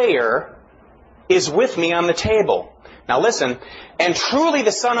betrayer is with me on the table." Now listen, "And truly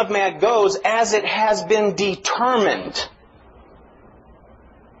the Son of Man goes as it has been determined."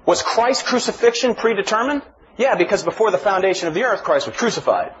 Was Christ's crucifixion predetermined? Yeah, because before the foundation of the earth, Christ was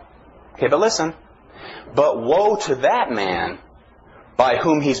crucified. Okay, but listen. "But woe to that man by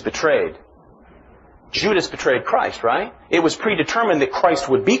whom he's betrayed." Judas betrayed Christ, right? It was predetermined that Christ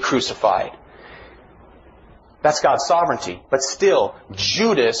would be crucified. That's God's sovereignty. But still,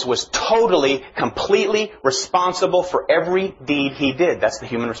 Judas was totally, completely responsible for every deed he did. That's the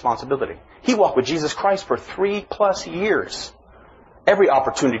human responsibility. He walked with Jesus Christ for 3+ years. Every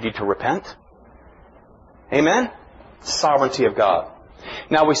opportunity to repent. Amen? Sovereignty of God.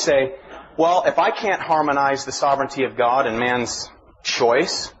 Now we say, well, if I can't harmonize the sovereignty of God and man's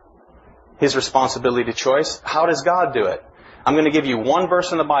choice, his responsibility to choice, how does God do it? I'm going to give you one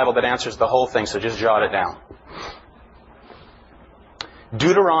verse in the Bible that answers the whole thing, so just jot it down.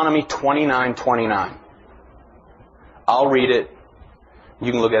 Deuteronomy 29:29. I'll read it.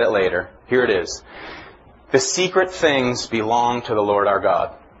 You can look at it later. Here it is. "The secret things belong to the Lord our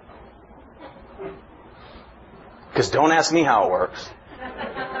God." Because don't ask me how it works.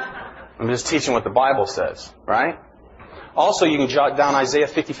 I'm just teaching what the Bible says, right? Also, you can jot down Isaiah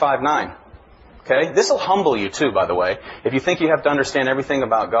 55:9. Okay? This will humble you too, by the way. If you think you have to understand everything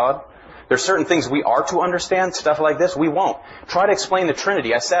about God, there's certain things we are to understand, stuff like this, we won't. Try to explain the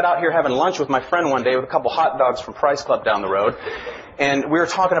Trinity. I sat out here having lunch with my friend one day with a couple hot dogs from Price Club down the road, and we were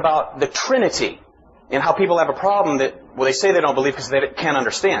talking about the Trinity and how people have a problem that, well, they say they don't believe because they can't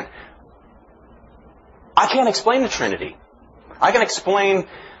understand. I can't explain the Trinity. I can explain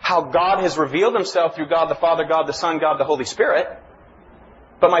how God has revealed Himself through God the Father, God the Son, God the Holy Spirit.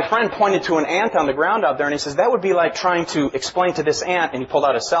 But my friend pointed to an ant on the ground out there and he says, that would be like trying to explain to this ant, and he pulled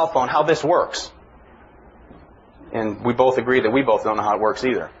out his cell phone, how this works. And we both agree that we both don't know how it works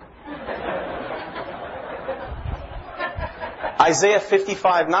either. Isaiah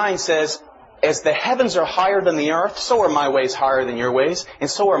 55:9 says, "As the heavens are higher than the earth, so are my ways higher than your ways, and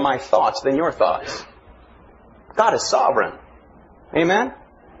so are my thoughts than your thoughts." God is sovereign. Amen?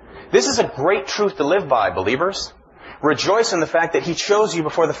 This is a great truth to live by, believers. Rejoice in the fact that He chose you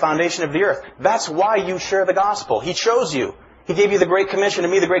before the foundation of the earth. That's why you share the gospel. He chose you. He gave you the Great Commission,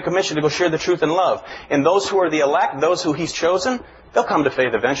 and me the Great Commission, to go share the truth and love. And those who are the elect, those who He's chosen, they'll come to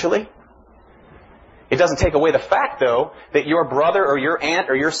faith eventually. It doesn't take away the fact, though, that your brother or your aunt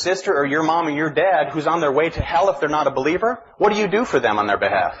or your sister or your mom or your dad who's on their way to hell if they're not a believer, what do you do for them on their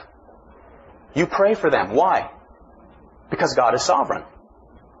behalf? You pray for them. Why? Because God is sovereign.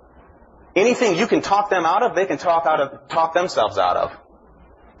 Anything you can talk them out of, they can talk themselves out of.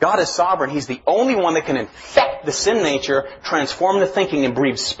 God is sovereign. He's the only one that can infect the sin nature, transform the thinking, and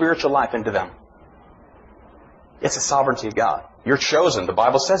breathe spiritual life into them. It's the sovereignty of God. You're chosen. The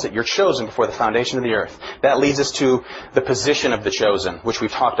Bible says it. You're chosen before the foundation of the earth. That leads us to the position of the chosen, which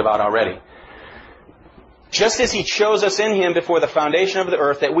we've talked about already. Just as He chose us in Him before the foundation of the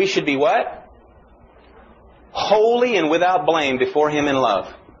earth, that we should be what? Holy and without blame before Him in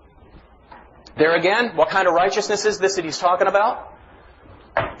love. There again, what kind of righteousness is this that He's talking about?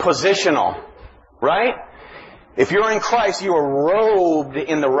 Positional. Right? If you're in Christ, you are robed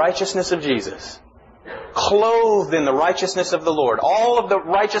in the righteousness of Jesus. Clothed in the righteousness of the Lord. All of the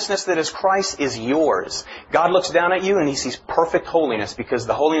righteousness that is Christ is yours. God looks down at you and He sees perfect holiness, because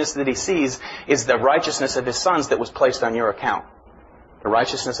the holiness that He sees is the righteousness of His sons that was placed on your account. The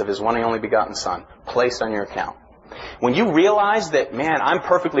righteousness of His one and only begotten Son placed on your account. When you realize that, man, I'm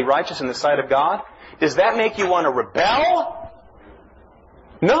perfectly righteous in the sight of God, does that make you want to rebel?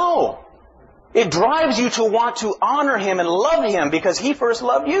 No. It drives you to want to honor Him and love Him because He first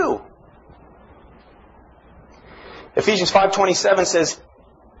loved you. Ephesians 5:27 says,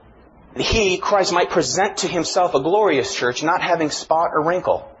 He, Christ, might present to Himself a glorious church, not having spot or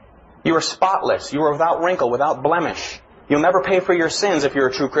wrinkle. You are spotless. You are without wrinkle, without blemish. You'll never pay for your sins if you're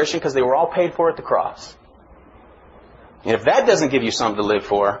a true Christian, because they were all paid for at the cross. And if that doesn't give you something to live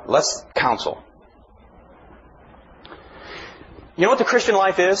for, let's counsel. You know what the Christian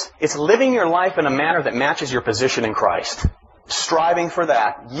life is? It's living your life in a manner that matches your position in Christ. Striving for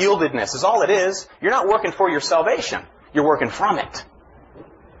that. Yieldedness is all it is. You're not working for your salvation. You're working from it.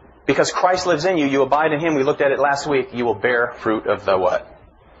 Because Christ lives in you, you abide in Him. We looked at it last week. You will bear fruit of the what?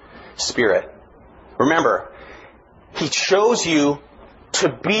 Spirit. Remember, He chose you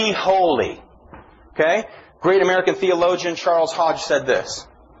to be holy. Okay? Great American theologian Charles Hodge said this.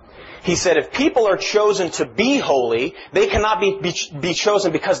 He said, if people are chosen to be holy, they cannot be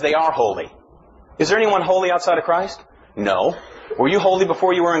chosen because they are holy. Is there anyone holy outside of Christ? No. Were you holy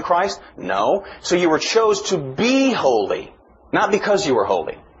before you were in Christ? No. So you were chose to be holy, not because you were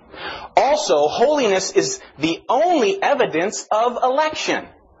holy. Also, holiness is the only evidence of election.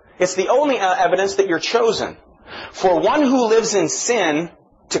 It's the only evidence that you're chosen. For one who lives in sin,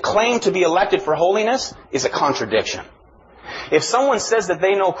 to claim to be elected for holiness is a contradiction. If someone says that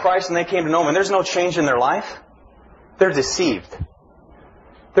they know Christ and they came to know Him and there's no change in their life, they're deceived.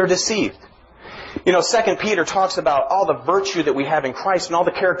 They're deceived. You know, 2 Peter talks about all the virtue that we have in Christ and all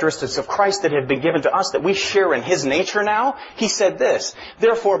the characteristics of Christ that have been given to us that we share in His nature now. He said this,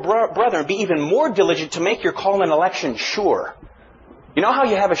 therefore, brethren, be even more diligent to make your call and election sure. You know how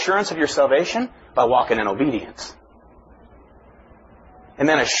you have assurance of your salvation? By walking in obedience. And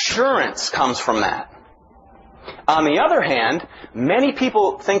then assurance comes from that. On the other hand, many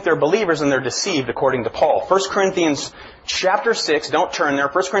people think they're believers and they're deceived according to Paul. 1 Corinthians chapter 6, don't turn there,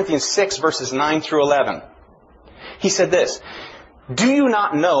 1 Corinthians 6 verses 9 through 11. He said this, do you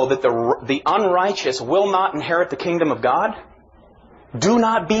not know that the unrighteous will not inherit the kingdom of God? Do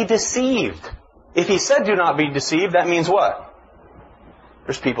not be deceived. If he said do not be deceived, that means what?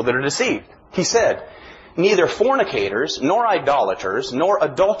 There's people that are deceived. He said, neither fornicators, nor idolaters, nor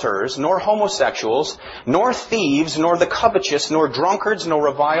adulterers, nor homosexuals, nor thieves, nor the covetous, nor drunkards, nor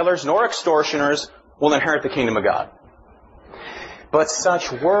revilers, nor extortioners will inherit the kingdom of God. But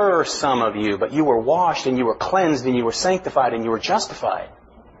such were some of you, but you were washed, and you were cleansed, and you were sanctified, and you were justified.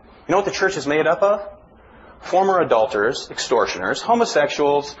 You know what the church is made up of? Former adulterers, extortioners,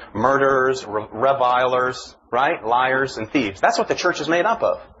 homosexuals, murderers, revilers, right? Liars and thieves. That's what the church is made up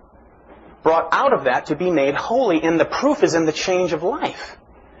of. Brought out of that to be made holy, and the proof is in the change of life.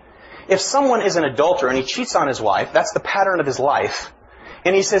 If someone is an adulterer and he cheats on his wife, that's the pattern of his life,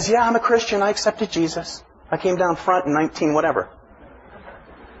 and he says, yeah, I'm a Christian, I accepted Jesus. I came down front in 19 whatever.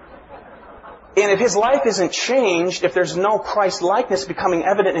 And if his life isn't changed, if there's no Christ likeness becoming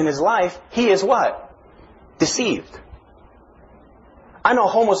evident in his life, he is what? Deceived. I know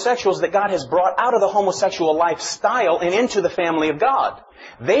homosexuals that God has brought out of the homosexual lifestyle and into the family of God.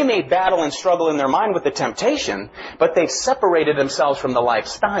 They may battle and struggle in their mind with the temptation, but they've separated themselves from the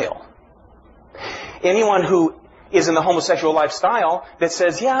lifestyle. Anyone who is in the homosexual lifestyle that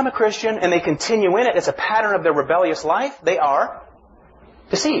says, yeah, I'm a Christian, and they continue in it, it's a pattern of their rebellious life, they are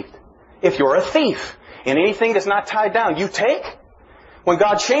deceived. If you're a thief, and anything that's not tied down, you take, when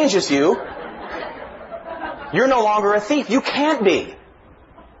God changes you, you're no longer a thief. You can't be.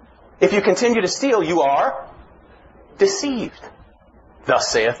 If you continue to steal, you are deceived. Thus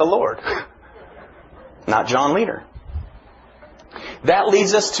saith the Lord. Not John Leader. That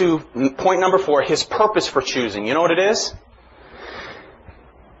leads us to point number 4, His purpose for choosing. You know what it is?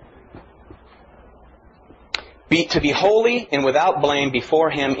 To be holy and without blame before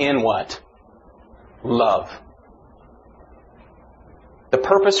Him in what? Love. The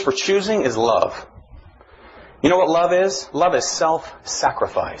purpose for choosing is love. You know what love is? Love is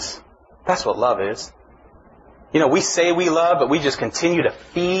self-sacrifice. That's what love is. You know, we say we love, but we just continue to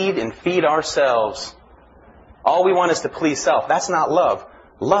feed and feed ourselves. All we want is to please self. That's not love.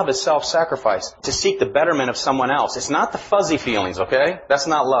 Love is self-sacrifice, to seek the betterment of someone else. It's not the fuzzy feelings, okay? That's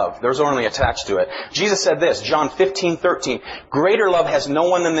not love. Those are only attached to it. Jesus said this, John 15:13, greater love has no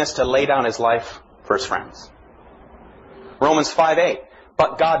one than this, to lay down his life for his friends. Romans 5:8,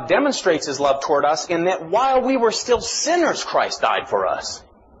 but God demonstrates His love toward us in that while we were still sinners, Christ died for us.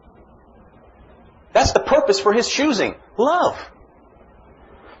 That's the purpose for His choosing. Love.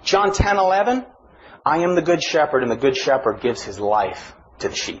 John 10:11, I am the good shepherd, and the good shepherd gives his life to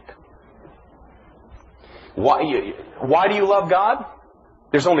the sheep. Why do you love God?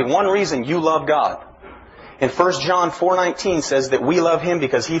 There's only one reason you love God. And 1 John 4:19 says that we love Him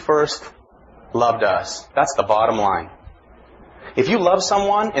because He first loved us. That's the bottom line. If you love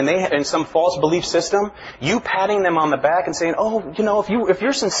someone and they in some false belief system, you patting them on the back and saying, oh, you know, if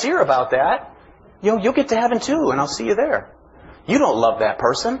you're sincere about that, you'll get to heaven too, and I'll see you there. You don't love that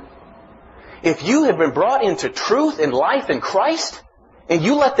person. If you have been brought into truth and life in Christ, and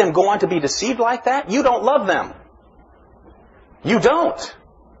you let them go on to be deceived like that, you don't love them. You don't.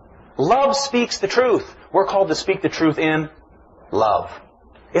 Love speaks the truth. We're called to speak the truth in love.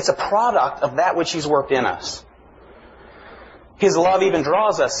 It's a product of that which He's worked in us. His love even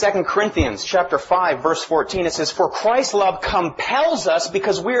draws us. 2 Corinthians chapter 5, verse 14, it says, for Christ's love compels us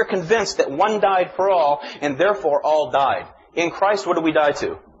because we are convinced that one died for all, and therefore all died. In Christ, what do we die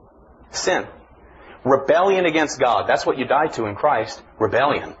to? Sin. Rebellion against God. That's what you died to in Christ.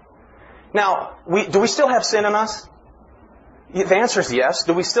 Rebellion. Now, do we still have sin in us? The answer is yes.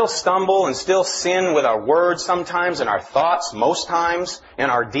 Do we still stumble and still sin with our words sometimes, and our thoughts most times,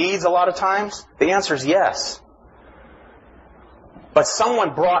 and our deeds a lot of times? The answer is yes. But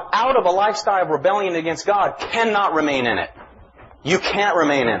someone brought out of a lifestyle of rebellion against God cannot remain in it. You can't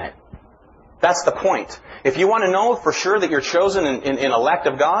remain in it. That's the point. If you want to know for sure that you're chosen and elect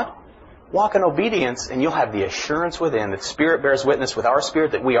of God, walk in obedience, and you'll have the assurance within that the Spirit bears witness with our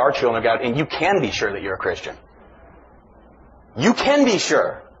spirit that we are children of God, and you can be sure that you're a Christian. You can be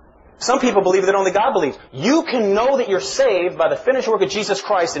sure. Some people believe that only God believes. You can know that you're saved by the finished work of Jesus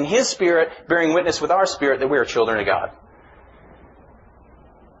Christ and His Spirit bearing witness with our spirit that we are children of God.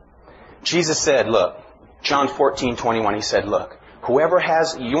 Jesus said, look, John 14:21, He said, look, whoever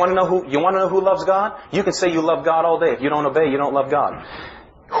has, you want to know who loves God? You can say you love God all day. If you don't obey, you don't love God.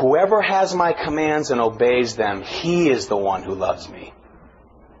 Whoever has my commands and obeys them, he is the one who loves me.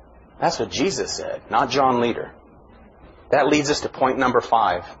 That's what Jesus said, not John Leader. That leads us to point number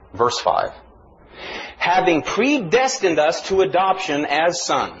 5, verse 5. Having predestined us to adoption as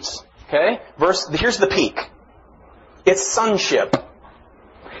sons. Okay? Here's the peak. It's sonship.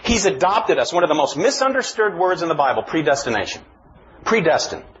 He's adopted us. One of the most misunderstood words in the Bible, predestination.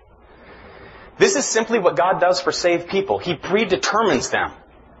 Predestined. This is simply what God does for saved people. He predetermines them.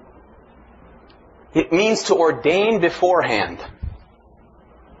 It means to ordain beforehand.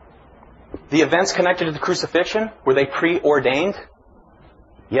 The events connected to the crucifixion, were they preordained?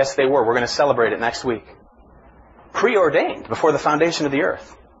 Yes, they were. We're going to celebrate it next week. Preordained before the foundation of the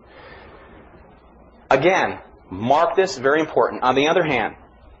earth. Again, mark this, very important. On the other hand,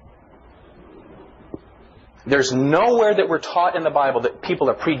 there's nowhere that we're taught in the Bible that people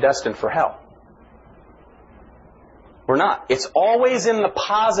are predestined for hell. We're not. It's always in the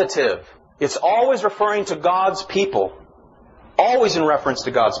positive. It's always referring to God's people. Always in reference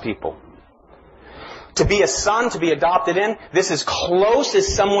to God's people. To be a son, to be adopted in, this is close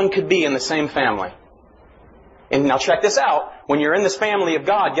as someone could be in the same family. And now check this out. When you're in this family of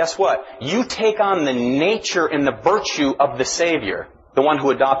God, guess what? You take on the nature and the virtue of the Savior, the one who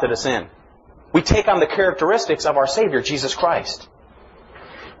adopted us in. We take on the characteristics of our Savior, Jesus Christ.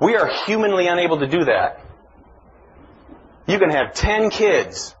 We are humanly unable to do that. You can have 10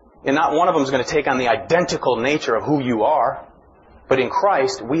 kids, and not one of them is going to take on the identical nature of who you are. But in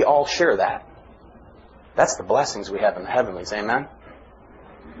Christ, we all share that. That's the blessings we have in the heavenlies. Amen?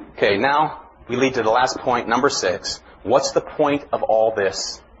 Okay, now we lead to the last point, number 6. What's the point of all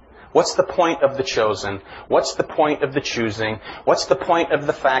this? What's the point of the chosen? What's the point of the choosing? What's the point of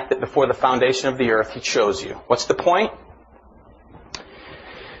the fact that before the foundation of the earth He chose you? What's the point?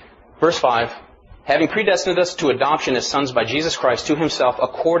 Verse 5. Having predestined us to adoption as sons by Jesus Christ to Himself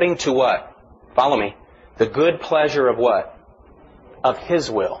according to what? Follow me. The good pleasure of what? Of His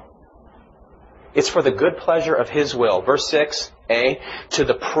will. It's for the good pleasure of His will. Verse 6a. To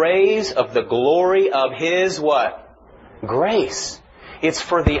the praise of the glory of His what? Grace. It's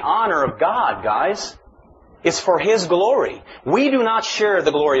for the honor of God, guys. It's for His glory. We do not share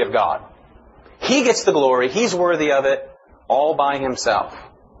the glory of God. He gets the glory. He's worthy of it all by Himself.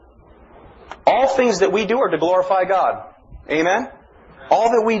 All things that we do are to glorify God. Amen? All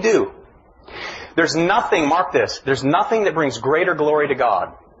that we do. There's nothing, mark this, there's nothing that brings greater glory to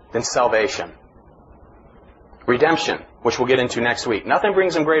God than salvation. Redemption, which we'll get into next week. Nothing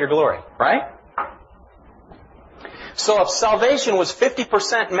brings Him greater glory, right? So if salvation was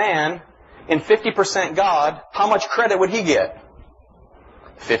 50% man and 50% God, how much credit would He get?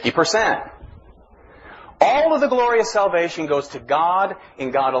 50%. All of the glory of salvation goes to God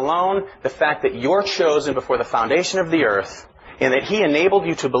and God alone. The fact that you're chosen before the foundation of the earth and that He enabled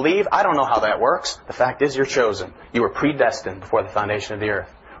you to believe, I don't know how that works. The fact is you're chosen. You were predestined before the foundation of the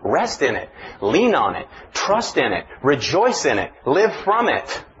earth. Rest in it. Lean on it. Trust in it. Rejoice in it. Live from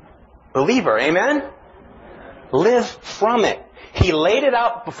it. Believer, amen? Live from it. He laid it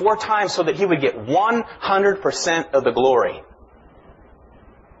out before time so that He would get 100% of the glory.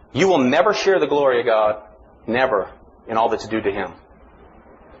 You will never share the glory of God. Never. In all that's due to Him.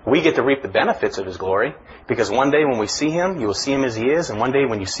 We get to reap the benefits of His glory. Because one day when we see Him, you will see Him as He is. And one day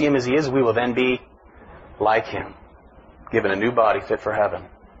when you see Him as He is, we will then be like Him. Given a new body fit for heaven.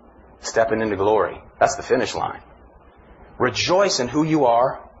 Stepping into glory. That's the finish line. Rejoice in who you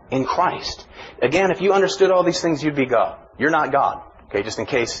are in Christ. Again, if you understood all these things, you'd be God. You're not God. Okay, just in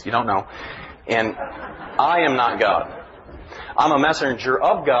case you don't know. And I am not God. I'm a messenger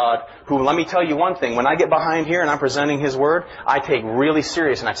of God who, let me tell you one thing, when I get behind here and I'm presenting His Word, I take really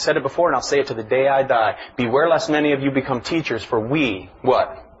serious, and I've said it before and I'll say it to the day I die. Beware lest many of you become teachers, for we,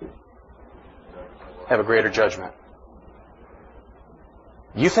 what? have a greater judgment.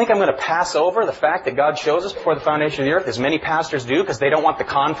 You think I'm going to pass over the fact that God chose us before the foundation of the earth, as many pastors do, because they don't want the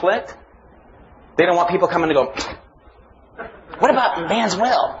conflict? They don't want people coming to go, what about man's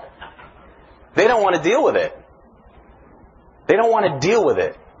will? They don't want to deal with it. They don't want to deal with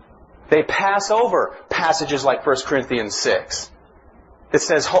it. They pass over passages like 1 Corinthians 6. It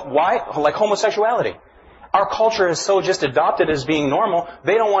says, why? Like homosexuality. Our culture is so just adopted as being normal,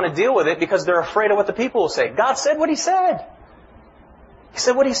 they don't want to deal with it because they're afraid of what the people will say. God said what He said. He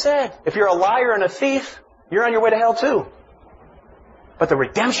said what He said. If you're a liar and a thief, you're on your way to hell too. But the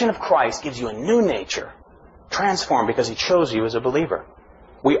redemption of Christ gives you a new nature, transformed because He chose you as a believer.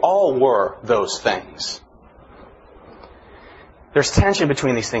 We all were those things. There's tension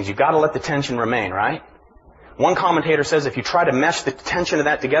between these things. You've got to let the tension remain, right? One commentator says if you try to mesh the tension of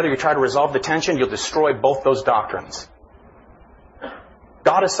that together, you try to resolve the tension, you'll destroy both those doctrines.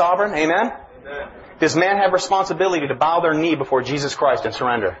 God is sovereign, amen? Amen. Does man have responsibility to bow their knee before Jesus Christ and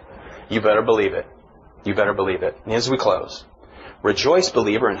surrender? You better believe it. You better believe it. And as we close, rejoice,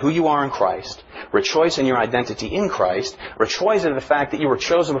 believer, in who you are in Christ. Rejoice in your identity in Christ. Rejoice in the fact that you were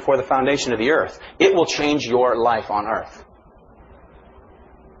chosen before the foundation of the earth. It will change your life on earth.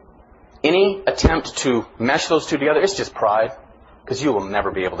 Any attempt to mesh those two together, it's just pride, because you will never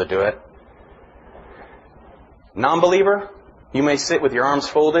be able to do it. Non-believer, you may sit with your arms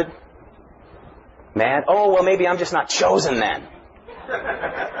folded, mad. Oh, well, maybe I'm just not chosen then.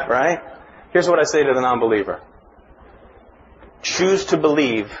 Right? Here's what I say to the non-believer. Choose to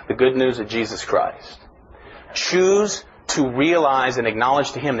believe the good news of Jesus Christ. Choose to realize and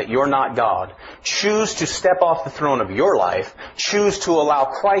acknowledge to Him that you're not God. Choose to step off the throne of your life. Choose to allow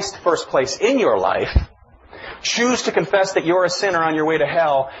Christ first place in your life. Choose to confess that you're a sinner on your way to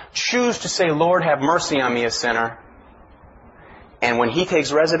hell. Choose to say, Lord, have mercy on me, a sinner. And when He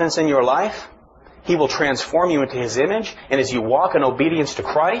takes residence in your life, He will transform you into His image. And as you walk in obedience to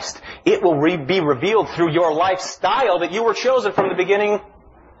Christ, it will be revealed through your lifestyle that you were chosen from the beginning in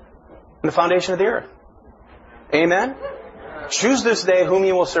the foundation of the earth. Amen? Choose this day whom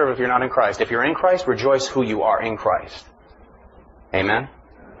you will serve if you're not in Christ. If you're in Christ, rejoice who you are in Christ. Amen?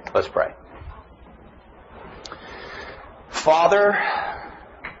 Let's pray. Father,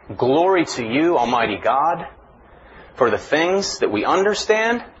 glory to You, Almighty God, for the things that we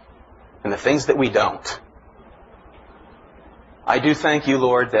understand and the things that we don't. I do thank You,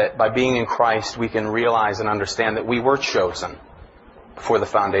 Lord, that by being in Christ we can realize and understand that we were chosen before the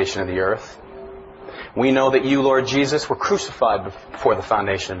foundation of the earth. We know that You, Lord Jesus, were crucified before the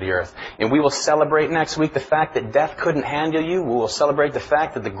foundation of the earth. And we will celebrate next week the fact that death couldn't handle You. We will celebrate the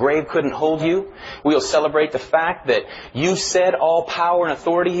fact that the grave couldn't hold You. We will celebrate the fact that You said all power and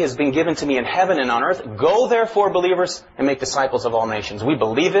authority has been given to Me in heaven and on earth. Go therefore, believers, and make disciples of all nations. We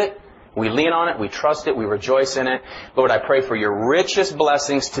believe it. We lean on it. We trust it. We rejoice in it. Lord, I pray for Your richest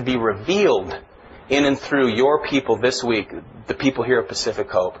blessings to be revealed in and through Your people this week, the people here at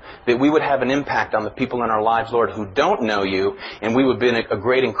Pacific Hope, that we would have an impact on the people in our lives, Lord, who don't know You, and we would be a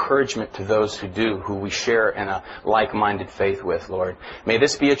great encouragement to those who do, who we share in a like-minded faith with, Lord. May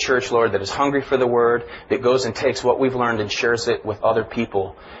this be a church, Lord, that is hungry for the Word, that goes and takes what we've learned and shares it with other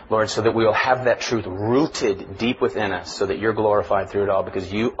people, Lord, so that we will have that truth rooted deep within us, so that You're glorified through it all,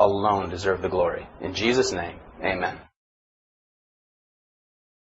 because You alone deserve the glory. In Jesus' name, amen.